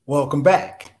Welcome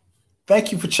back.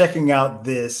 Thank you for checking out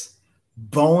this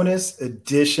bonus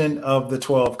edition of the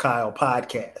 12 Kyle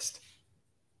podcast.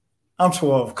 I'm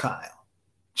 12 Kyle.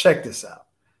 Check this out.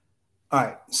 All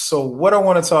right. So what I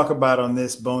want to talk about on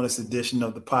this bonus edition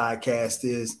of the podcast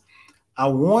is I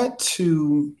want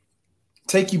to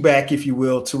take you back, if you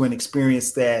will, to an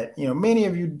experience that, many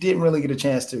of you didn't really get a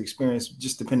chance to experience,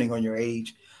 just depending on your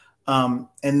age. And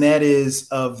that is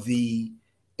of the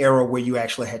era where you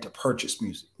actually had to purchase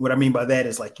music. What I mean by that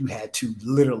is like you had to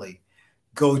literally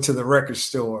go to the record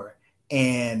store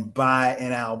and buy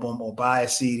an album or buy a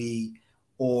CD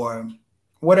or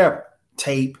whatever,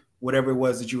 tape, whatever it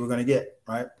was that you were going to get,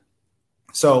 right?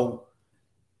 So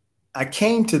I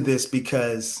came to this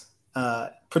because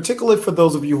particularly for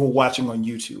those of you who are watching on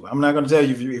YouTube, I'm not going to tell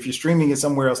you if you're streaming it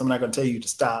somewhere else, I'm not going to tell you to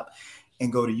stop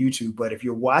and go to YouTube. But if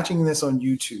you're watching this on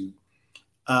YouTube,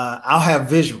 I'll have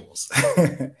visuals.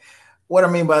 What I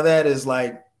mean by that is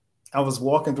like I was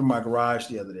walking through my garage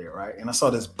the other day, right? And I saw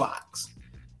this box.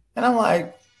 And I'm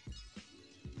like,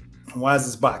 why is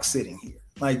this box sitting here?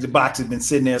 Like the box had been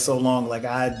sitting there so long, like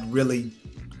I really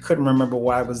couldn't remember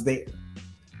why it was there.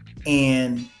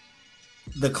 And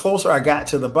the closer I got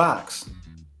to the box,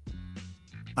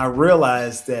 I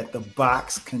realized that the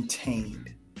box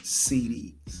contained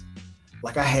CDs.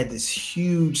 Like I had this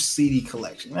huge CD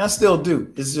collection. And I still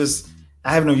do. It's just,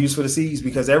 I have no use for the CDs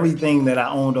because everything that I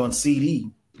owned on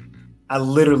CD, I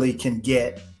literally can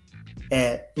get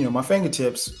at, my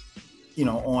fingertips,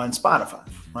 on Spotify,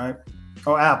 right?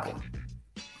 Or Apple.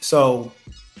 So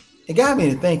it got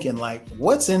me to thinking like,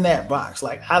 what's in that box?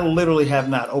 Like I literally have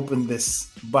not opened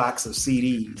this box of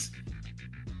CDs.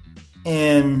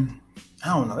 And I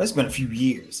don't know, it's been a few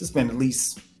years. It's been at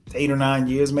least 8 or 9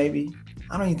 years, maybe.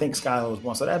 I don't even think Skylar was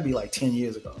born, so that'd be like 10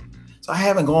 years ago. So I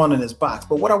haven't gone in this box.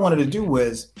 But what I wanted to do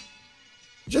was,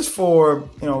 just for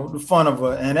the fun of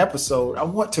an episode, I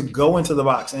want to go into the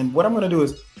box. And what I'm going to do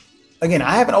is, again,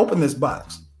 I haven't opened this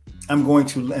box. I'm going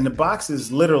to, and the box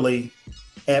is literally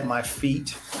at my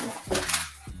feet.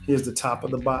 Here's the top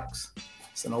of the box.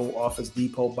 It's an old Office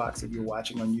Depot box if you're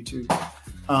watching on YouTube.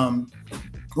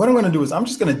 What I'm going to do is I'm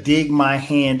just going to dig my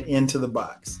hand into the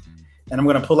box. And I'm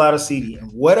going to pull out a CD.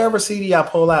 And whatever CD I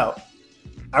pull out,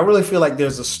 I really feel like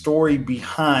there's a story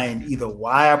behind either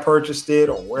why I purchased it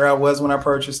or where I was when I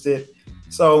purchased it.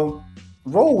 So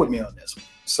roll with me on this one.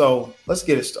 So let's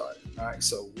get it started. All right.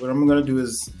 So what I'm going to do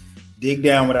is dig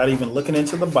down without even looking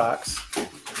into the box.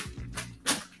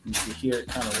 You can hear it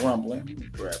kind of rumbling. Let me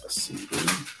grab a CD.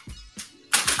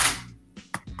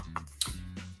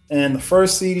 And the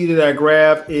first CD that I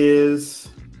grab is,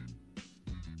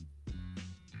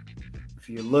 if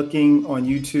you're looking on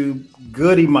YouTube,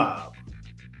 Goodie Mob,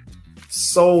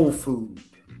 Soul Food.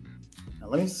 Now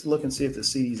let me look and see if the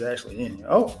CD's actually in here.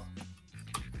 Oh,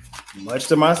 much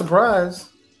to my surprise,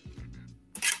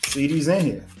 CD's in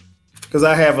here. Because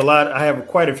I have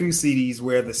quite a few CDs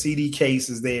where the CD case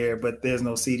is there, but there's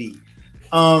no CD.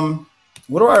 What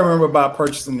do I remember about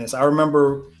purchasing this? I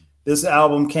remember this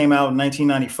album came out in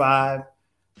 1995.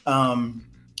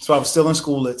 So I was still in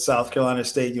school at South Carolina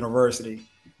State University.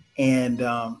 And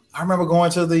I remember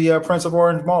going to the Prince of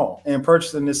Orange Mall and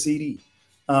purchasing this CD.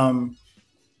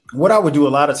 What I would do a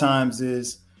lot of times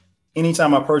is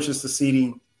anytime I purchased a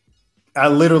CD, I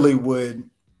literally would,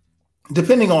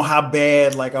 depending on how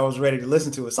bad like I was ready to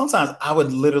listen to it, sometimes I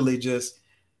would literally just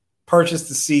purchase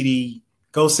the CD,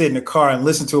 go sit in the car and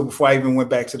listen to it before I even went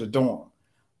back to the dorm.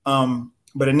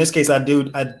 But in this case, I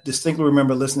distinctly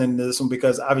remember listening to this one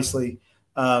because obviously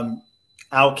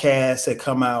Outkast had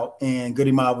come out and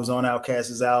Goodie Mob was on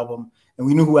Outkast's album. And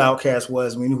we knew who Outkast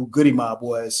was and we knew who Goodie Mob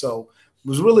was. So I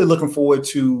was really looking forward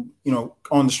to,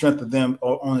 on the strength of them,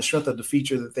 or on the strength of the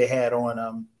feature that they had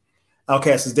on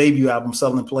Outkast's debut album,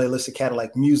 Southern Playlist of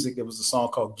Cadillac Music. There was a song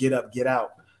called Get Up, Get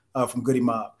Out from Goodie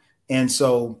Mob. And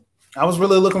so I was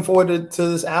really looking forward to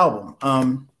this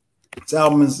album. This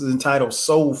album is entitled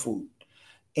Soul Food.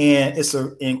 And it's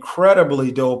an incredibly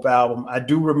dope album. I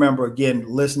do remember, again,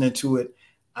 listening to it.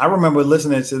 I remember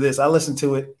listening to this. I listened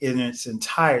to it in its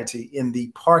entirety in the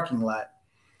parking lot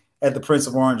at the Prince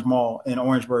of Orange Mall in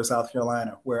Orangeburg, South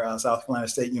Carolina, where South Carolina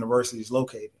State University is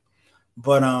located.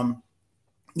 But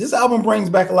this album brings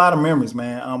back a lot of memories,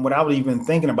 man. Without even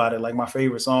thinking about it, like my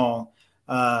favorite song,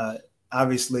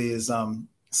 obviously, is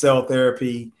Cell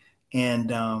Therapy. And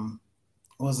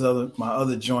what was my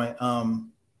other joint?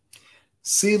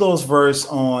 CeeLo's verse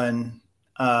on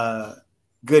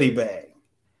Goodie Bag.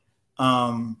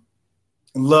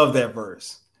 Love that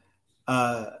verse.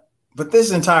 But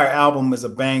this entire album is a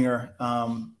banger.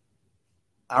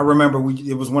 I remember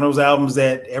it was one of those albums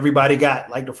that everybody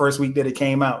got like the first week that it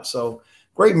came out. So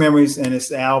great memories. And it's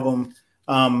the album.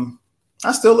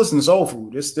 I still listen to Soul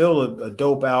Food. It's still a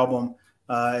dope album.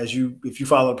 If you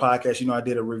follow the podcast, I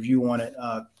did a review on it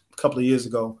a couple of years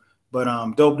ago.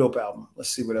 But dope album.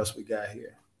 Let's see what else we got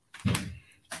here.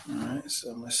 All right,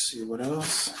 so let's see what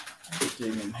else.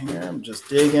 Digging here. I'm just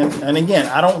digging. And again,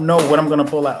 I don't know what I'm going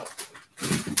to pull out.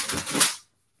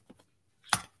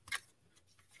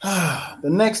 The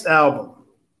next album,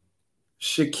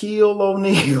 Shaquille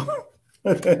O'Neal,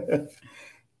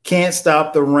 Can't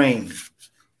Stop the Rain.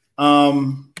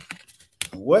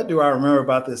 What do I remember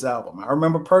about this album? I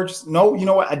remember purchasing. No, you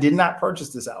know what? I did not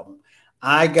purchase this album.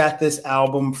 I got this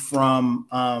album from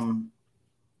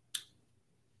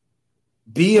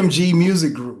BMG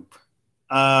Music Group.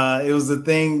 It was a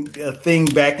thing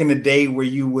back in the day where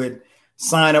you would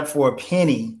sign up for a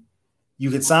penny.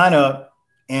 You could sign up,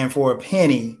 and for a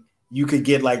penny, you could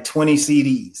get like 20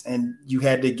 CDs, and you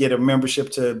had to get a membership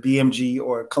to BMG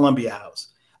or Columbia House.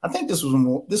 I think this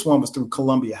one was through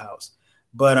Columbia House,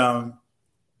 but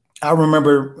I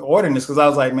remember ordering this because I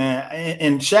was like, man,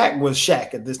 and Shaq was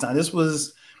Shaq at this time.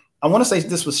 I want to say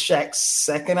this was Shaq's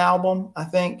second album. I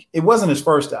think it wasn't his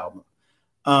first album.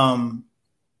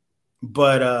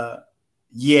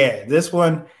 Yeah, this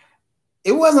one,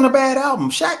 it wasn't a bad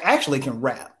album. Shaq actually can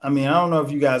rap. I mean, I don't know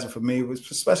if you guys are familiar with,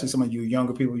 especially some of you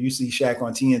younger people. You see Shaq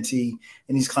on TNT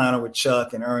and he's clowning with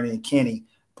Chuck and Ernie and Kenny,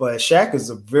 but Shaq is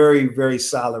a very, very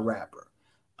solid rapper.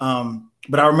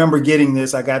 But I remember getting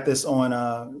this. I got this on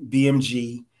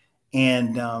BMG,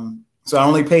 and so I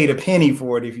only paid a penny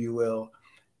for it, if you will.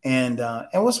 And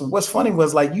what's funny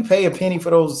was, like, you pay a penny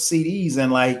for those CDs,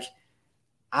 and like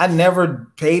I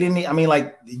never paid any. I mean,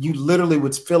 like, you literally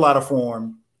would fill out a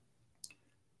form,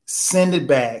 send it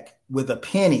back with a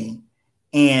penny,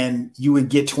 and you would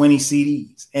get 20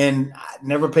 CDs. And I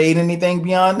never paid anything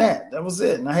beyond that. That was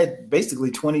it. And I had basically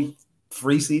 20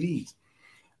 free CDs.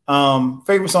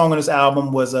 Favorite song on this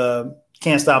album was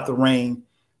Can't Stop the Rain,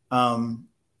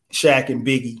 Shaq and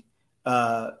Biggie.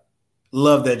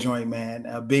 Love that joint, man.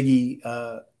 Biggie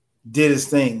did his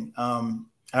thing.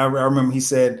 I remember he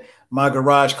said, "My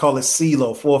garage, call it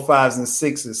CeeLo, 4 5s and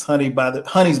 6s,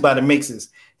 honey's by the mixes.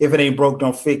 If it ain't broke,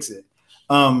 don't fix it."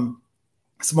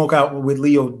 Smoke Out with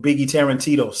Leo, Biggie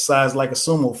Tarantino, Size Like a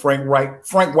Sumo, Frank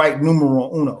White,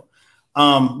 numero uno.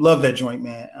 Love that joint,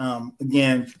 man.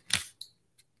 Again,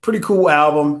 pretty cool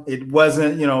album. It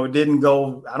wasn't, it didn't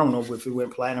go, I don't know if it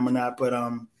went platinum or not, but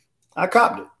I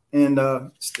copped it, and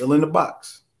still in the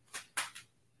box.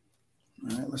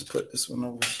 All right, let's put this one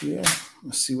over here.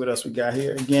 Let's see what else we got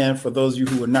here. Again, for those of you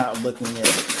who are not looking at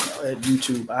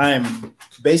YouTube, I am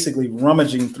basically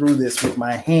rummaging through this with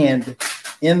my hand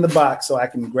in the box so I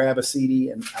can grab a CD,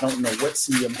 and I don't know what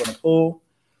CD I'm going to pull.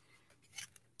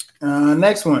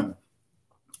 Next one,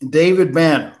 David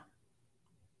Banner,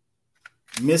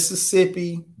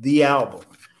 Mississippi, the album.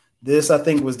 This, I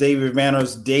think, was David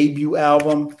Banner's debut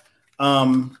album.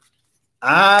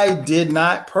 I did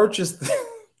not purchase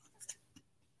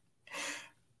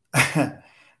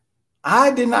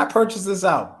I did not purchase this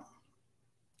album.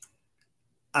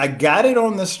 I got it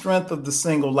on the strength of the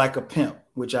single Like a Pimp,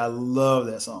 which I love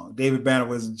that song. David Banner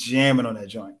was jamming on that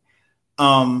joint.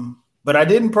 But I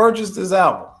didn't purchase this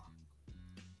album.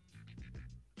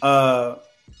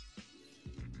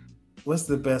 What's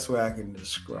the best way I can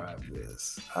describe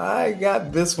this? I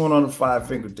got this one on a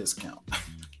 5-finger discount.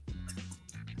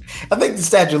 I think the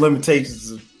statute of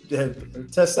limitations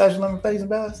statute of limitations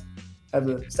passed? Have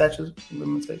the statute of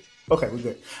limitations? Okay, we're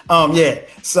good. Yeah.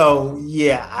 So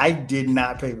yeah, I did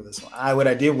not pay for this one. What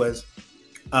I did was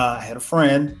I had a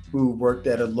friend who worked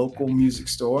at a local music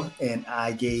store, and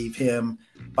I gave him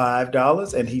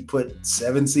 $5, and he put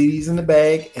 7 CDs in the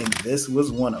bag, and this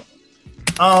was one of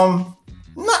them.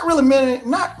 Not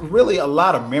really a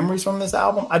lot of memories from this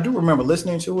album. I do remember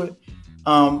listening to it,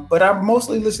 but I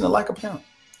mostly listened to Like a Pimp.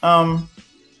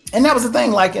 And that was the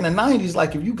thing, like in the 90s,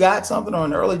 like if you got something, or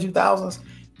in the early 2000s,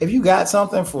 if you got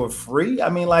something for free, I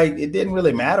mean, like it didn't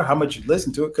really matter how much you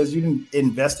listened to it because you didn't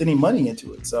invest any money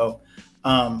into it. So,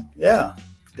 yeah,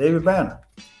 David Banner.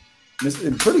 It's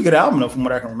a pretty good album, though, from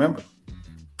what I can remember.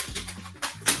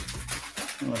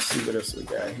 Let's see what else we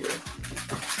got here.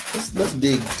 Let's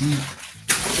dig deep.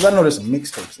 Because I know there's some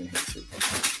mixtapes in here, too.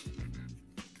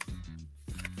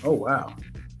 Oh, wow.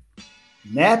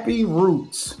 Nappy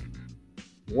Roots,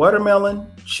 Watermelon,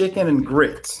 Chicken, and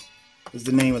Grits is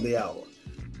the name of the album.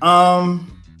 I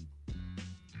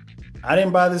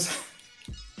didn't buy this.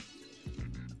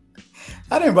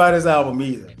 I didn't buy this album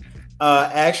either.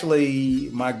 Actually,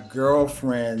 my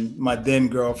then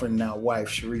girlfriend, now wife,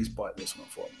 Sharice, bought this one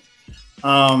for me.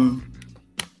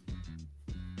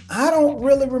 I don't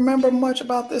really remember much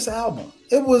about this album.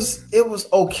 it was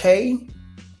okay.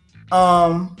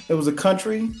 It was a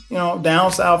country,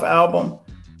 down south album.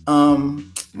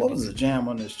 What was the jam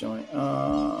on this joint?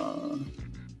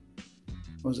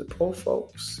 Was it Po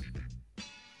Folks?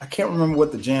 I can't remember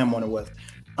what the jam on it was.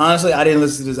 Honestly, I didn't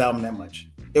listen to this album that much.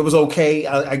 It was okay.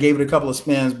 I gave it a couple of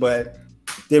spins, but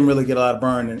didn't really get a lot of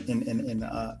burn in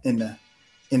the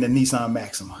Nissan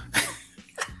Maxima.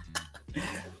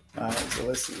 All right, so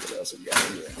let's see what else we got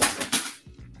here.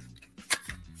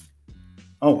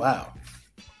 Oh wow,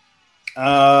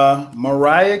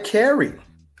 Mariah Carey,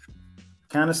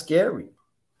 kind of scary.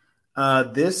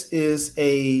 This is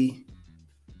a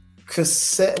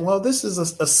cassette. Well, this is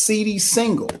a CD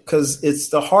single because it's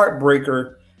the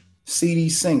Heartbreaker CD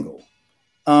single.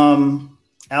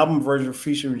 Album version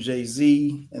featuring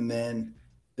Jay-Z, and then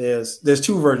there's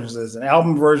two versions. There's an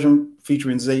album version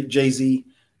featuring Jay-Z,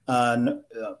 a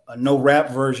no rap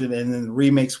version, and then the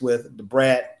remix with Da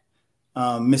Brat,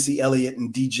 Missy Elliott,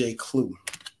 and DJ Clue.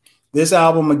 This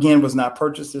album again was not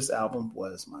purchased. This album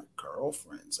was my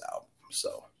girlfriend's album,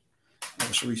 so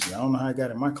it's recent. I don't know how I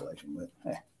got it in my collection, but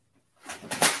hey,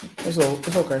 it's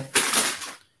okay.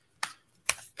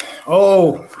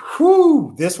 Oh,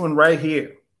 whew, this one right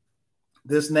here.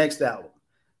 This next album,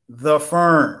 The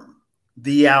Firm,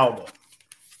 the album,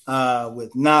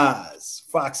 with Nas,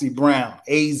 Foxy Brown,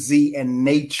 AZ, and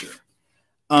Nature.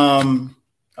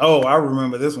 I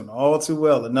remember this one all too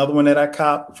well. Another one that I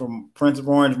copped from Prince of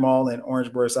Orange Mall in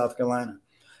Orangeburg, South Carolina.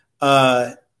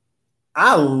 I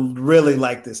really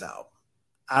like this album.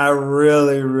 I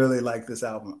really, really like this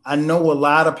album. I know a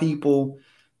lot of people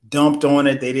dumped on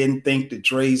it. They didn't think that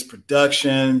Dre's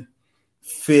production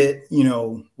fit,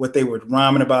 what they were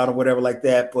rhyming about or whatever like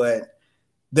that. But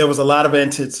there was a lot of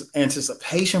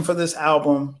anticipation for this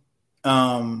album.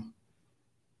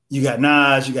 You got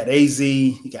Nas, you got AZ,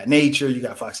 you got Nature, you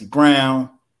got Foxy Brown,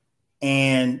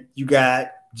 and you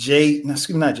got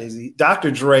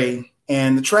Dr. Dre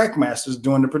and the Trackmasters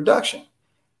doing the production.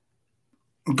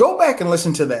 Go back and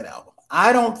listen to that album.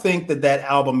 I don't think that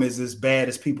album is as bad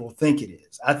as people think it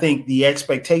is. I think the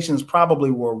expectations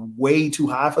probably were way too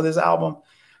high for this album,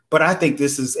 but I think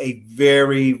this is a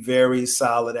very, very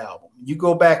solid album. You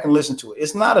go back and listen to it.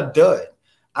 It's not a dud.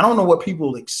 I don't know what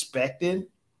people expected.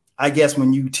 I guess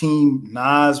when you team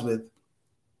Nas with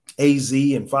AZ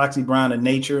and Foxy Brown and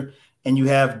Nature, and you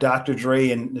have Dr.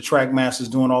 Dre and the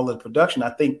Trackmasters doing all the production,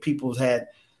 I think people had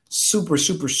super,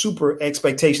 super, super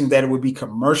expectations that it would be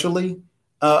commercially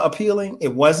appealing.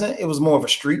 It wasn't. It was more of a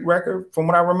street record from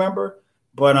what I remember.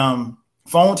 But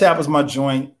Phone Tap was my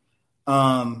joint.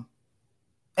 And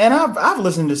I've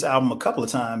listened to this album a couple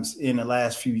of times in the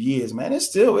last few years, man. It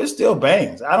still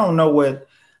bangs. I don't know why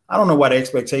the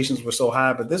expectations were so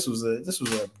high, but this was a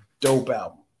dope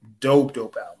album.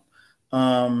 Dope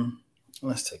album.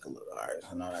 Let's take a look. All right,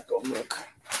 so now I go look.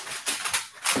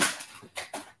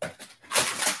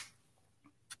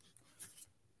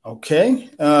 Okay.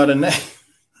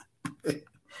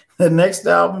 The next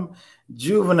album,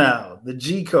 Juvenile, the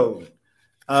G Code.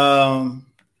 What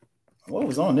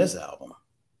was on this album?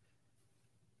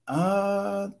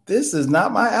 This is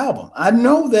not my album. I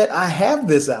know that I have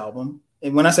this album.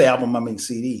 And when I say album, I mean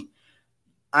CD.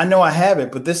 I know I have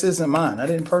it, but this isn't mine. I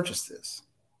didn't purchase this.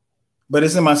 But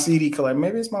it's in my CD collection.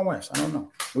 Maybe it's my wife's. I don't know.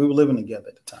 We were living together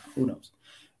at the time. Who knows?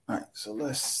 All right, so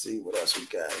let's see what else we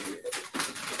got here.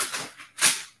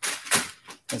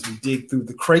 As we dig through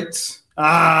the crates.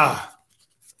 The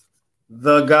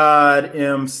God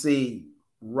MC,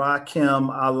 Rakim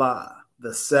Allah,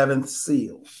 The Seventh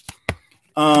Seal.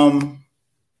 I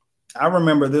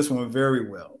remember this one very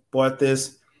well. Bought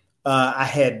this. I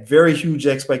had very huge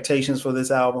expectations for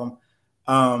this album.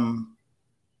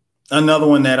 Another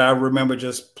one that I remember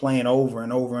just playing over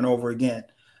and over and over again.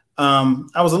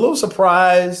 I was a little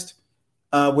surprised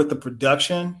with the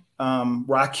production.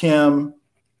 Rakim,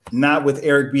 not with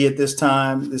Eric B at this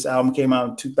time. This album came out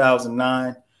in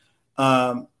 2009.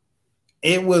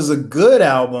 It was a good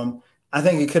album. I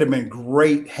think it could have been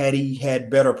great had he had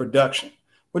better production,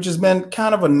 which has been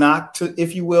kind of a knock to,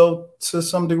 if you will, to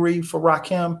some degree for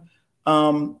Rakim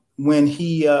when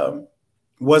he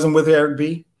wasn't with Eric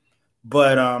B.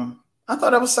 But I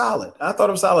thought it was solid.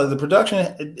 The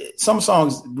production, some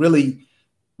songs really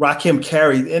Rakim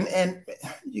carried. And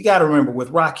you got to remember with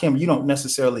Rakim, you don't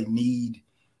necessarily need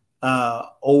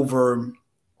over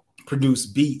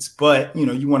produced beats, but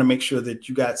you want to make sure that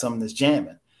you got something that's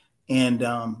jamming. And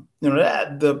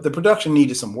that the production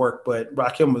needed some work, but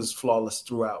Rakim was flawless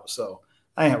throughout, so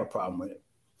I didn't have a problem with it.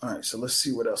 All right, so let's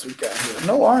see what else we got here.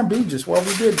 No R&B, we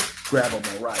did grab a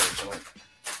Mariah joint.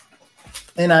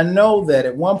 And I know that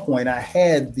at one point I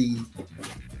had the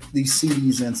these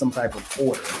CDs in some type of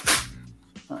order.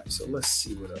 All right, so let's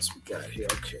see what else we got here.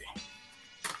 Okay.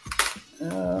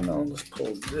 No, let's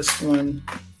pull this one.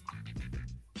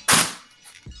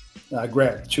 I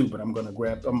grabbed two, but I'm gonna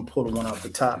pull the one off the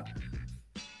top.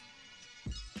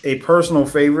 A personal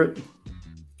favorite,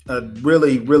 a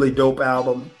really, really dope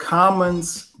album,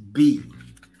 Commons B.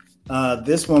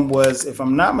 This one was, if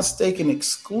I'm not mistaken,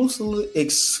 exclusively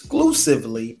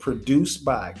produced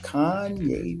by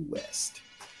Kanye West.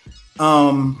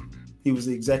 He was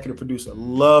the executive producer.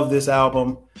 Love this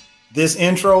album. This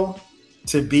intro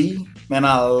to B, man,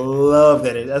 I love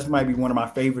that. That might be one of my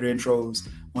favorite intros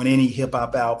on any hip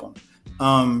hop album.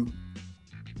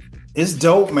 It's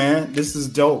dope, man. This is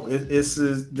dope. This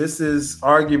is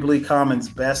arguably Common's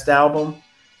best album.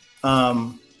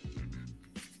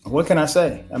 What can I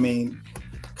say? I mean,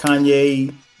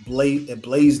 Kanye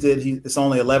blazed it. It's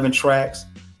only 11 tracks.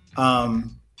 The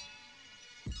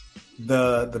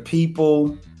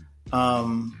people,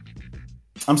 Real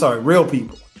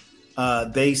People.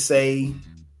 They Say,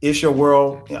 It's Your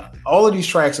World. You know, all of these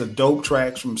tracks are dope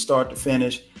tracks from start to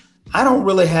finish. I don't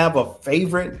really have a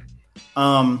favorite.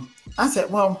 I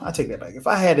take that back. If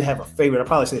I had to have a favorite, I'd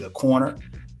probably say The Corner.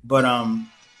 But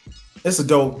it's a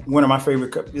dope, one of my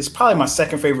favorite. It's probably my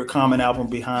second favorite Common album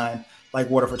behind Like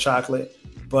Water for Chocolate.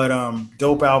 But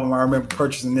dope album. I remember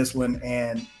purchasing this one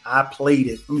and I played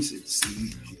it. Let me see the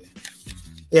CDs in here.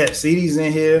 Yeah, CDs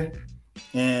in here.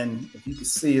 And if you can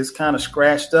see, it's kind of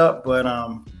scratched up, but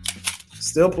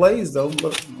still plays though.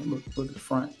 Look at the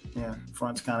front. Yeah, the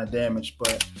front's kind of damaged,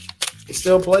 but it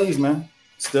still plays, man.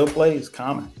 Still plays.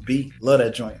 Common B. Love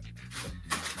that joint.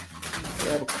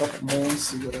 Grab a couple more and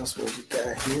see what else we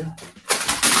got here.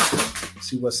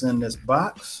 See what's in this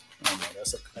box. Oh no,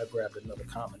 I grabbed another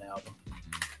Common album.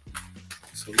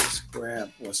 So let's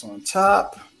grab what's on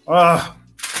top.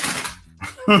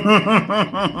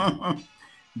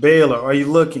 Baylor, are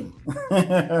you looking?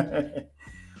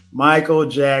 Michael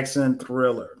Jackson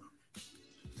Thriller.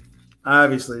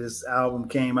 Obviously, this album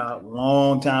came out a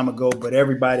long time ago, but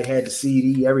everybody had the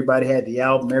CD, everybody had the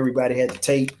album, everybody had the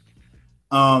tape.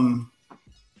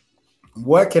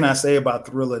 What can I say about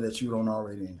Thriller that you don't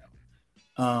already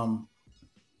know?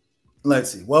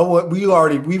 Let's see. Well, we've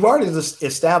already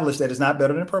established that it's not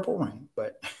better than Purple Rain,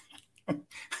 but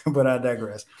but I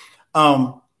digress.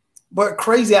 But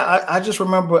crazy, I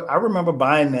remember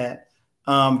buying that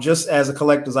just as a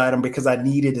collector's item because I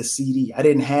needed a CD. I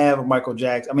didn't have a Michael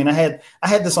Jackson. I mean, I had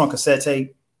this on cassette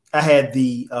tape. I had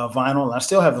the vinyl, and I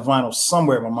still have the vinyl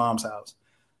somewhere at my mom's house.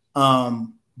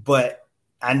 But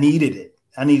I needed it.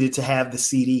 I needed to have the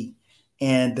CD,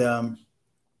 and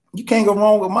you can't go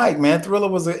wrong with Mike, man. Thriller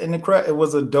was it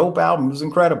was a dope album. It was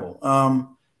incredible.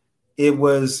 It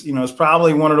was, it's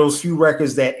probably one of those few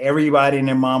records that everybody and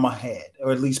their mama had,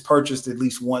 or at least purchased at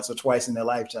least once or twice in their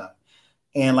lifetime.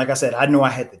 And like I said, I know I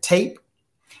had the tape,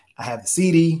 I have the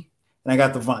CD, and I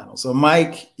got the vinyl. So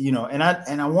Mike, and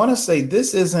I want to say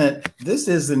this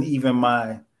isn't even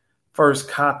my first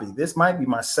copy. This might be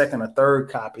my second or third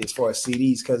copy as far as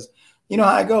CDs, because you know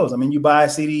how it goes. I mean, you buy a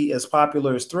CD as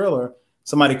popular as Thriller,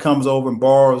 somebody comes over and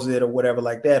borrows it or whatever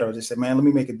like that, or just say, man, let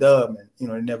me make a dub, and they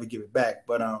never give it back.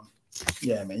 But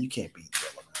yeah, man, you can't beat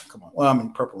Thriller, man. Come on. Well, I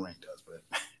mean, Purple Rain does, but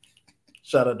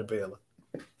shout out to Baylor.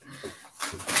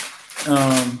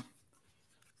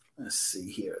 Let's see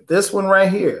here. This one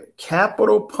right here,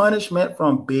 Capital Punishment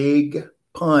from Big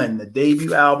Pun, the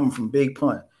debut album from Big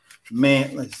Pun.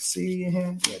 Man, let's see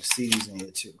here. Yeah, the CDs in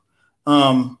here too.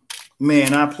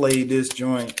 Man, I played this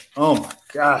joint. Oh my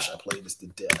gosh, I played this to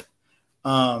death.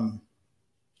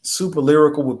 Super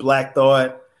lyrical with Black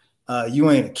Thought.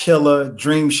 You Ain't a Killer,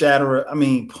 Dream Shatterer. I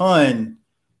mean, Pun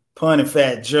and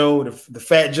Fat Joe, the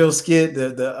Fat Joe skit,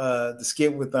 the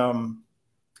skit with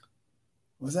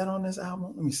was that on this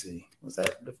album? Let me see. Was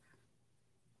that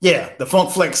the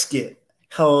Funk Flex skit?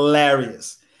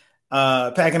 Hilarious.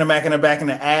 Packing a Mac in the Back in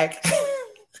the Act.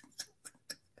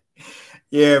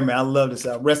 Yeah, man, I love this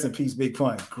album. Rest in peace, Big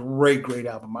Pun. Great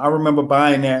album. I remember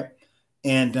buying that,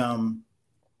 and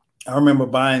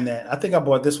I think I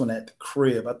bought this one at the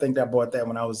crib. I think I bought that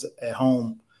when I was at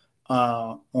home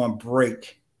on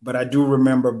break. But I do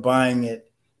remember buying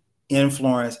it in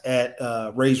Florence at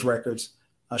Rage Records.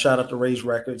 Shout out to Rage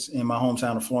Records in my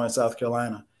hometown of Florence, South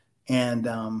Carolina. And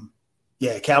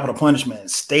Capital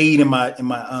Punishment stayed in my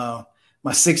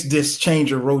 6-disc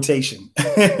changer rotation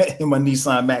in my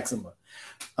Nissan Maxima.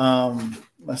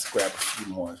 Let's grab a few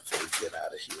more before we get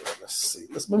out of here. Let's see.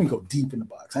 Let me go deep in the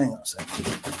box. Hang on a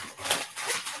second.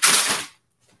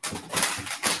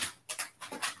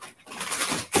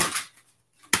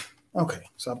 Okay,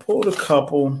 so I pulled a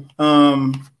couple.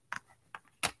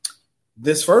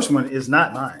 This first one is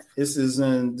not mine. This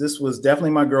was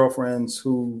definitely my girlfriend's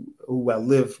who I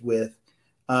lived with.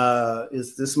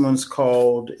 This one's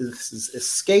called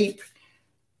Escape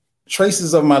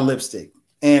Traces of My Lipstick.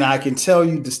 And I can tell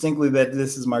you distinctly that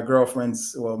this is my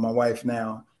girlfriend's, well, my wife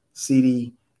now,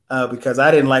 CD, because I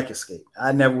didn't like Escape.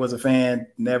 I never was a fan,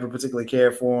 never particularly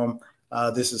cared for them.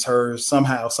 This is hers.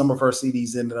 Somehow, some of her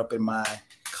CDs ended up in my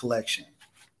collection.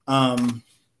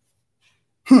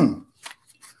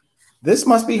 This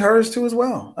must be hers too as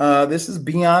well. This is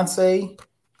Beyonce.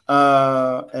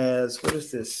 What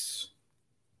is this?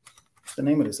 What's the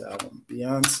name of this album?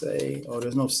 Beyonce. Oh,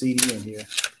 there's no CD in here.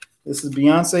 This is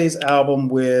Beyonce's album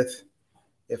with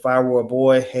If I Were a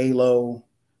Boy, Halo,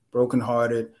 Broken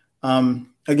Hearted.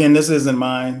 Again, this isn't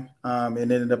mine. It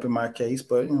ended up in my case,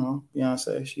 but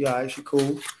Beyonce, she all right, she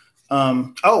cool.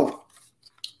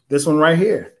 This one right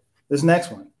here. This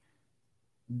next one.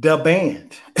 The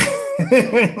Band.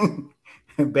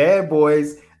 Bad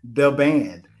Boys, The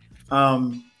Band.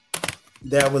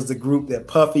 That was the group that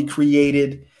Puffy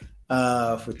created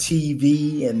for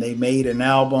TV, and they made an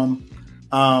album,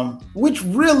 which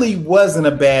really wasn't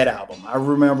a bad album. I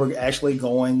remember actually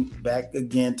going back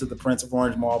again to the Prince of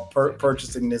Orange Mall,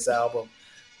 purchasing this album.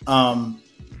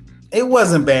 It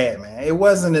wasn't bad, man. It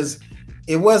wasn't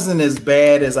as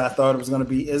bad as I thought it was going to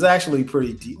be. It's actually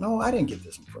pretty deep. No, I didn't get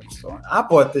this from Prince Store. I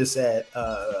bought this at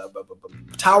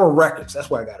Tower Records. That's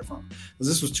where I got it from. Because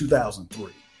this was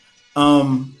 2003.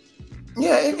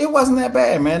 It wasn't that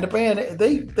bad, man. The band,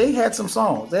 they had some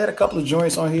songs. They had a couple of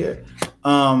joints on here.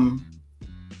 I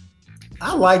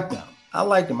liked them.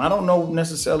 I don't know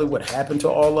necessarily what happened to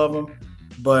all of them,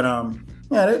 but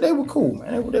they were cool,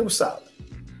 man. They were solid.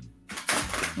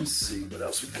 Let's see what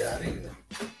else we got here.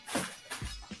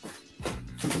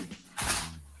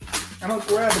 I'm gonna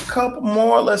grab a couple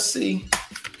more. Let's see.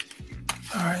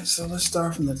 All right, so let's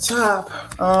start from the top.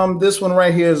 This one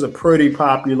right here is a pretty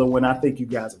popular one. I think you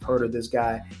guys have heard of this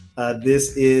guy.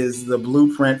 This is The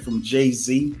Blueprint from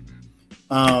Jay-Z.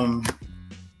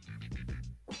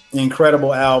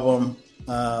 Incredible album.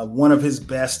 One of his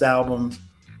best albums.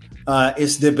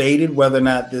 It's debated whether or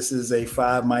not this is a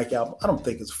 5-mic album. I don't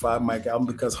think it's a 5-mic album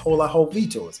because Whole I Hope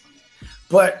Vito is on it.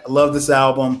 But I love this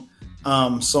album.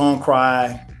 Song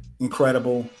Cry,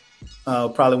 incredible.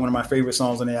 Probably one of my favorite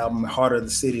songs on the album. Heart of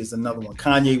the City is another one.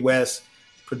 Kanye West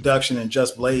production and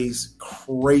Just Blaze,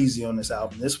 crazy on this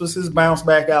album. This was his bounce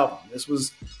back album. This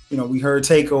was, we heard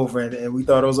Takeover and we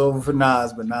thought it was over for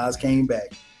Nas, but Nas came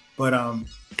back. But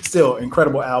still,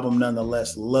 incredible album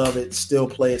nonetheless. Love it. Still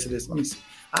play it to this. Let me see.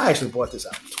 I actually bought this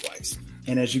album twice.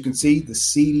 And as you can see, the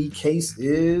CD case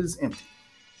is empty.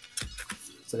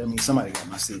 So that means somebody got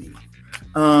my CD.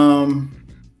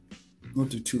 We'll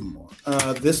do two more.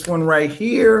 This one right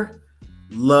here,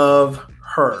 Love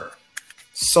Her.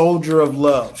 Soldier of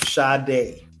Love,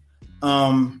 Sade.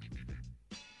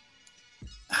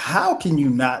 How can you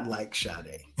not like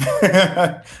Sade?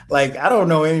 Like, I don't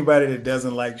know anybody that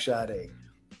doesn't like Sade.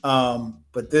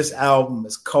 But this album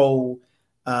is cold.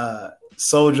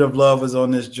 Soldier of Love is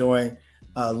on this joint.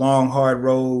 Long Hard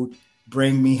Road,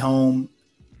 Bring Me Home.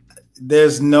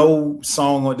 There's no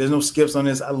song, there's no skips on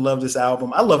this. I love this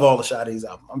album. I love all the Sade's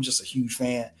album. I'm just a huge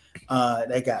fan.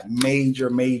 They got major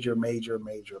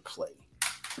play.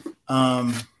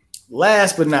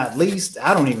 Last but not least,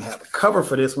 I don't even have a cover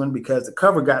for this one because the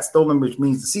cover got stolen, which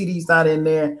means the CD's not in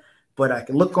there. But I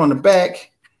can look on the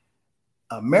back.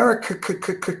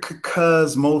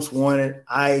 America's Most Wanted,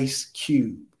 Ice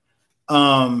Cube.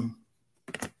 My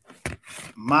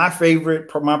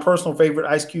personal favorite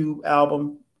Ice Cube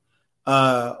album.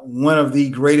 One of the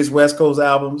greatest West Coast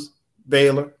albums,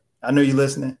 Baylor. I know you're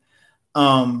listening.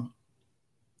 Man,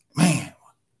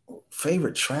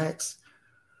 favorite tracks.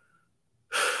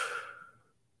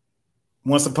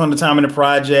 Once Upon a Time in the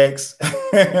Projects,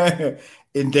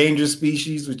 Endangered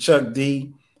Species with Chuck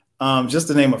D, just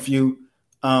to name a few.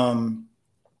 But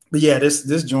yeah,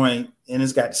 this joint, and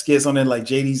it's got skits on it like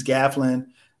JD's Gafflin.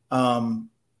 Man,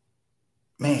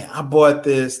 I bought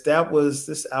this.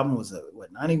 This album was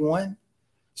 91?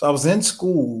 So I was in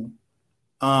school.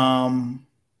 I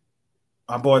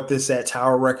bought this at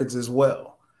Tower Records as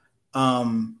well.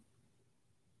 I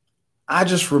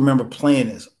just remember playing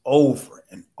this over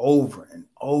and over and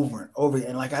over and over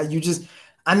again. Like I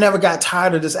never got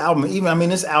tired of this album.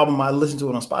 This album, I listen to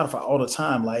it on Spotify all the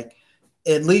time, like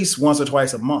at least once or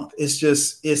twice a month.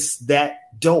 It's that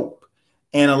dope.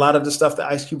 And a lot of the stuff that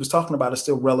Ice Cube was talking about is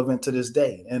still relevant to this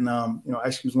day. And,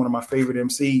 Ice Cube is one of my favorite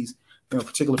MCs,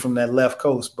 particularly from that left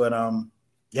coast. But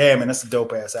yeah, man, that's a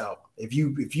dope ass album. If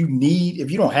you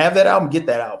don't have that album, get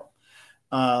that album.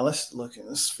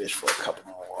 Let's fish for a couple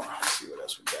more. Let's see what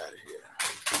else we got here.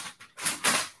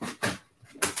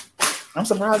 I'm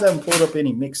surprised I haven't pulled up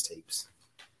any mixtapes.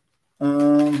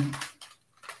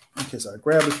 Okay, so I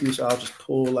grabbed a few, so I'll just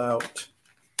pull out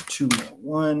 2 more.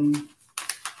 One.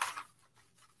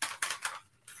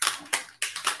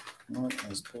 What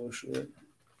is bullshit?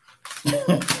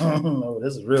 No,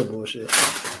 this is real bullshit.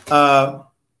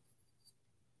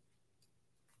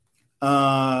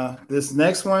 This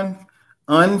next one,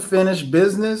 Unfinished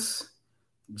Business,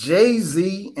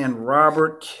 Jay-Z and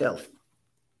Robert Kelly.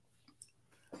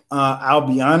 I'll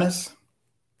be honest,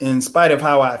 in spite of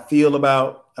how I feel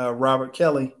about Robert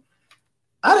Kelly,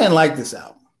 I didn't like this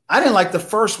album. I didn't like the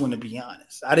first one, to be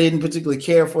honest. I didn't particularly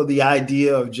care for the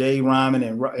idea of Jay rhyming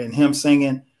and him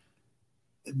singing.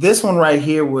 This one right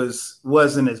here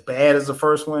wasn't as bad as the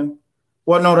first one.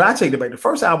 Well, no, I take it back. The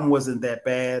first album wasn't that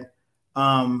bad.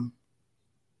 What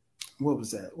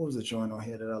was that? What was the joint on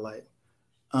here that I like?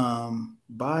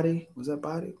 Body. Was that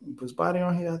Body? Was Body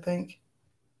on here, I think?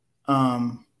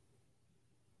 I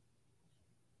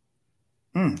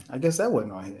guess that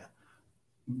wasn't on here.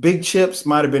 Big Chips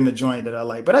might have been the joint that I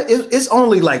like, but it's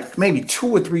only like maybe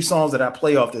 2 or 3 songs that I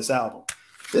play off this album.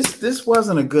 This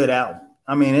wasn't a good album.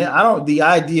 I mean, the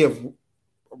idea of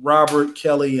Robert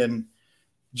Kelly and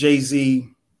Jay-Z,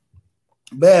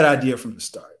 bad idea from the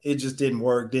start. It just didn't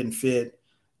work, didn't fit.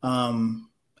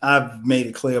 I've made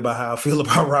it clear about how I feel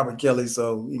about Robert Kelly,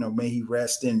 so may he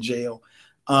rest in jail.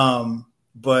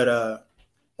 But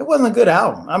it wasn't a good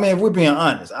album. I mean, if we're being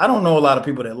honest, I don't know a lot of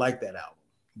people that like that album.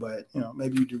 But,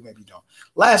 maybe you do, maybe you don't.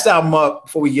 Last album up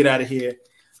before we get out of here.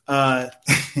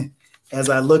 As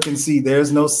I look and see,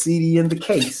 there's no CD in the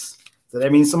case. So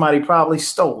that means somebody probably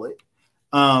stole it.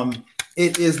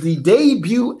 It is the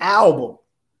debut album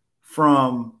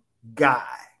from Guy,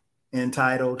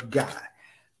 entitled Guy.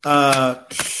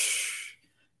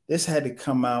 This had to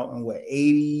come out in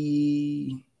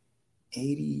 80?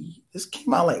 This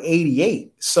came out like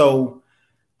 88. So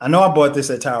I know I bought this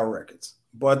at Tower Records.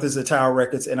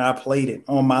 And I played it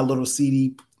on my little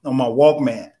CD, on my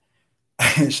Walkman.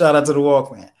 Shout out to the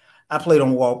Walkman. I played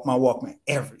on my Walkman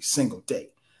every single day.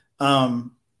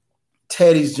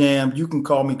 Teddy's Jam, You Can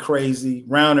Call Me Crazy,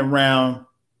 Round and Round,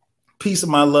 Piece of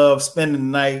My Love, Spending the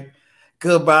Night,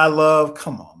 Goodbye Love.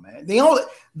 Come on, man. The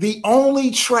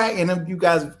only track, and you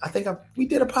guys, I think we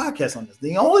did a podcast on this.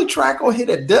 The only track on here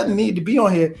that doesn't need to be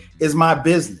on here is My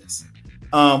Business,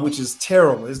 which is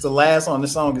terrible. It's the last on the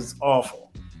song is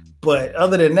awful. But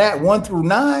other than that, 1 through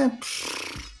 9,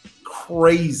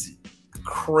 crazy.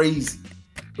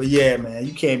 But yeah, man,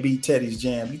 you can't beat Teddy's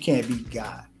Jam. You can't beat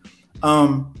Guy.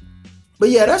 But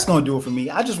yeah, that's going to do it for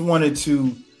me. I just wanted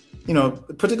to,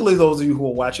 particularly those of you who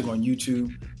are watching on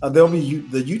YouTube, there'll be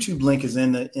the YouTube link is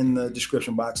in the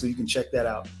description box, so you can check that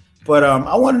out. But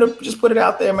I wanted to just put it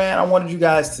out there, man. I wanted you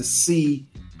guys to see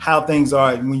how things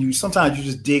are when sometimes you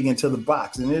just dig into the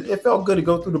box, and it felt good to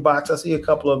go through the box. I see a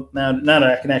couple of now that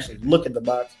I can actually look at the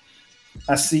box.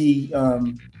 I see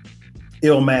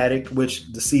Illmatic,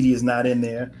 which the CD is not in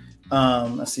there.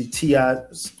 I see T.I.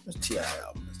 What's T.I.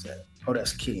 album is that? Oh,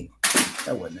 that's King.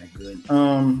 That wasn't that good.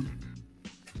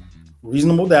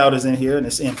 Reasonable Doubt is in here, and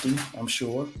it's empty, I'm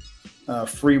sure.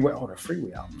 Freeway. Oh, the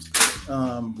Freeway albums.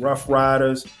 Rough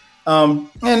Riders. And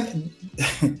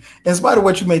in spite of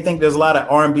what you may think, there's a lot of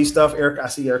R&B stuff. I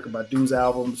see Erykah Badu's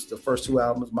albums, the first 2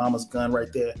 albums, Mama's Gun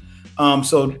right there.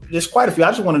 So there's quite a few.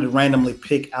 I just wanted to randomly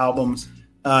pick albums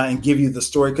and give you the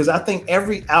story, because I think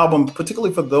every album,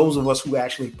 particularly for those of us who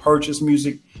actually purchase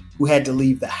music, who had to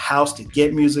leave the house to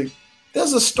get music,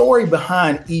 there's a story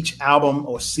behind each album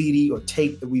or CD or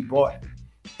tape that we bought,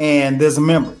 and there's a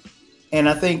memory. And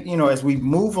I think, as we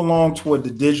move along toward the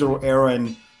digital era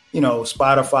and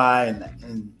Spotify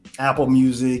and Apple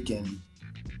Music and,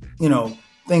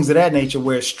 things of that nature,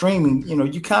 where streaming,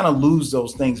 you kind of lose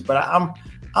those things. But I'm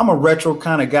a retro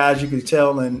kind of guy, as you can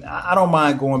tell, and I don't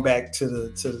mind going back to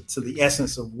the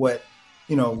essence of what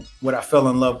I fell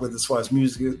in love with as far as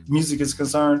music is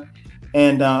concerned.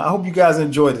 And I hope you guys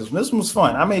enjoyed this. This one was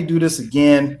fun. I may do this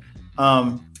again,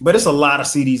 but it's a lot of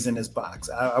CDs in this box.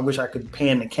 I wish I could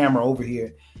pan the camera over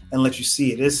here and let you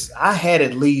see it. I had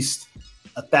at least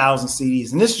 1,000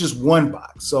 CDs, and this is just one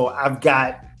box. So I've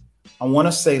got, I want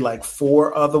to say like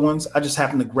 4 other ones. I just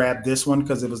happened to grab this one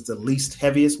because it was the least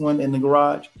heaviest one in the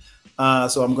garage.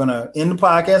 So I'm going to end the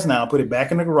podcast now, put it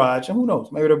back in the garage, and who knows,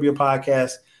 maybe there'll be a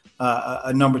podcast,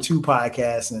 a number 2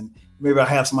 podcast, and maybe I'll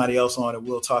have somebody else on and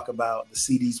we'll talk about the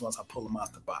CDs once I pull them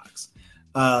out the box.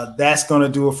 That's going to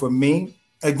do it for me.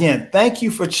 Again, thank you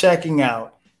for checking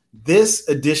out this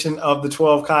edition of the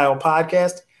 12 Kyle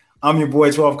podcast. I'm your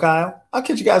boy, 12 Kyle. I'll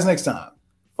catch you guys next time.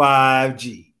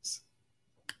 5G.